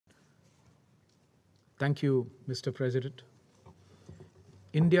Thank you, Mr. President.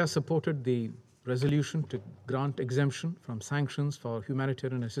 India supported the resolution to grant exemption from sanctions for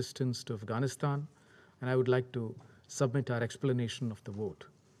humanitarian assistance to Afghanistan, and I would like to submit our explanation of the vote.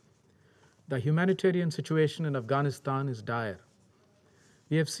 The humanitarian situation in Afghanistan is dire.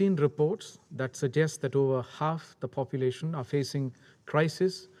 We have seen reports that suggest that over half the population are facing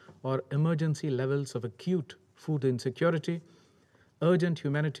crisis or emergency levels of acute food insecurity. Urgent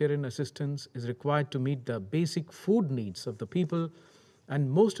humanitarian assistance is required to meet the basic food needs of the people, and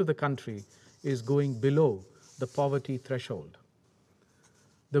most of the country is going below the poverty threshold.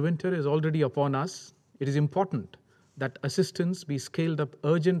 The winter is already upon us. It is important that assistance be scaled up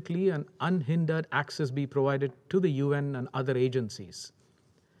urgently and unhindered access be provided to the UN and other agencies.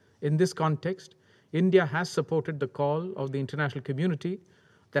 In this context, India has supported the call of the international community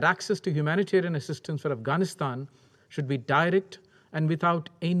that access to humanitarian assistance for Afghanistan should be direct and without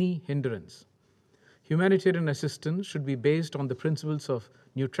any hindrance. Humanitarian assistance should be based on the principles of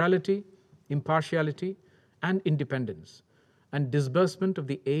neutrality, impartiality, and independence, and disbursement of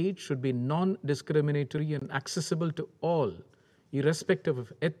the aid should be non-discriminatory and accessible to all, irrespective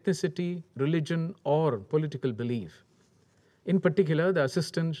of ethnicity, religion, or political belief. In particular, the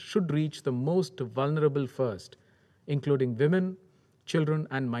assistance should reach the most vulnerable first, including women, children,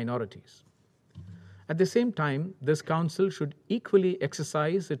 and minorities. At the same time, this Council should equally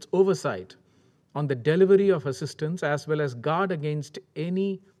exercise its oversight on the delivery of assistance as well as guard against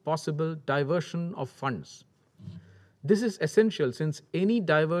any possible diversion of funds. This is essential since any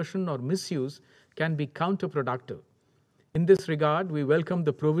diversion or misuse can be counterproductive. In this regard, we welcome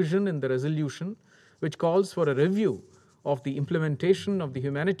the provision in the resolution which calls for a review of the implementation of the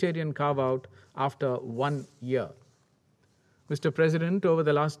humanitarian carve-out after 1 year. Mr. President, over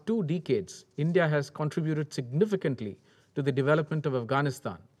the last 2 decades, India has contributed significantly to the development of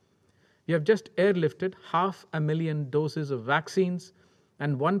Afghanistan. We have just airlifted 500,000 doses of vaccines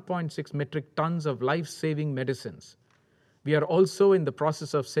and 1.6 metric tons of life-saving medicines. We are also in the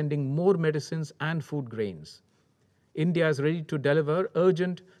process of sending more medicines and food grains. India is ready to deliver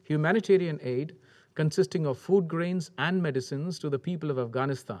urgent humanitarian aid consisting of food grains and medicines to the people of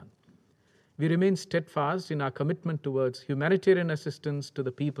Afghanistan. We remain steadfast in our commitment towards humanitarian assistance to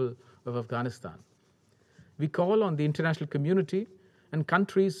the people of Afghanistan. We call on the international community and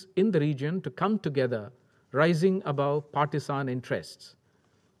countries in the region to come together, rising above partisan interests.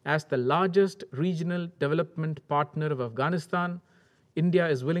 As the largest regional development partner of Afghanistan, India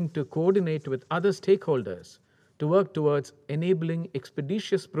is willing to coordinate with other stakeholders to work towards enabling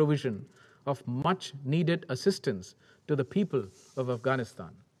expeditious provision of much needed assistance to the people of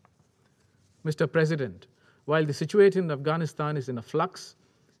Afghanistan. Mr. President, while the situation in Afghanistan is in a flux,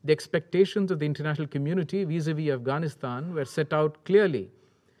 the expectations of the international community vis-à-vis Afghanistan were set out clearly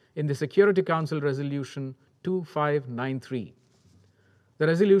in the Security Council Resolution 2593. The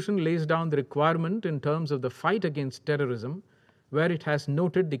resolution lays down the requirement in terms of the fight against terrorism, where it has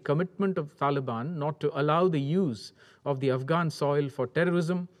noted the commitment of the Taliban not to allow the use of the Afghan soil for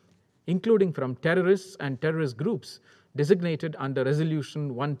terrorism, including from terrorists and terrorist groups designated under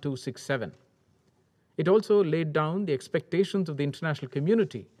Resolution 1267. It also laid down the expectations of the international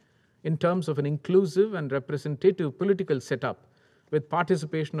community in terms of an inclusive and representative political setup with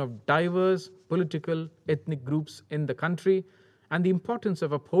participation of diverse political ethnic groups in the country and the importance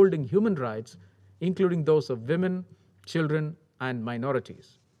of upholding human rights, including those of women, children, and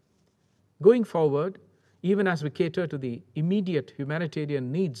minorities. Going forward, even as we cater to the immediate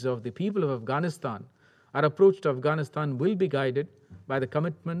humanitarian needs of the people of Afghanistan, our approach to Afghanistan will be guided by the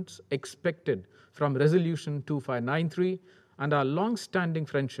commitments expected from Resolution 2593 and our long-standing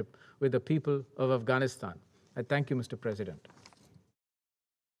friendship with the people of Afghanistan. I thank you, Mr. President.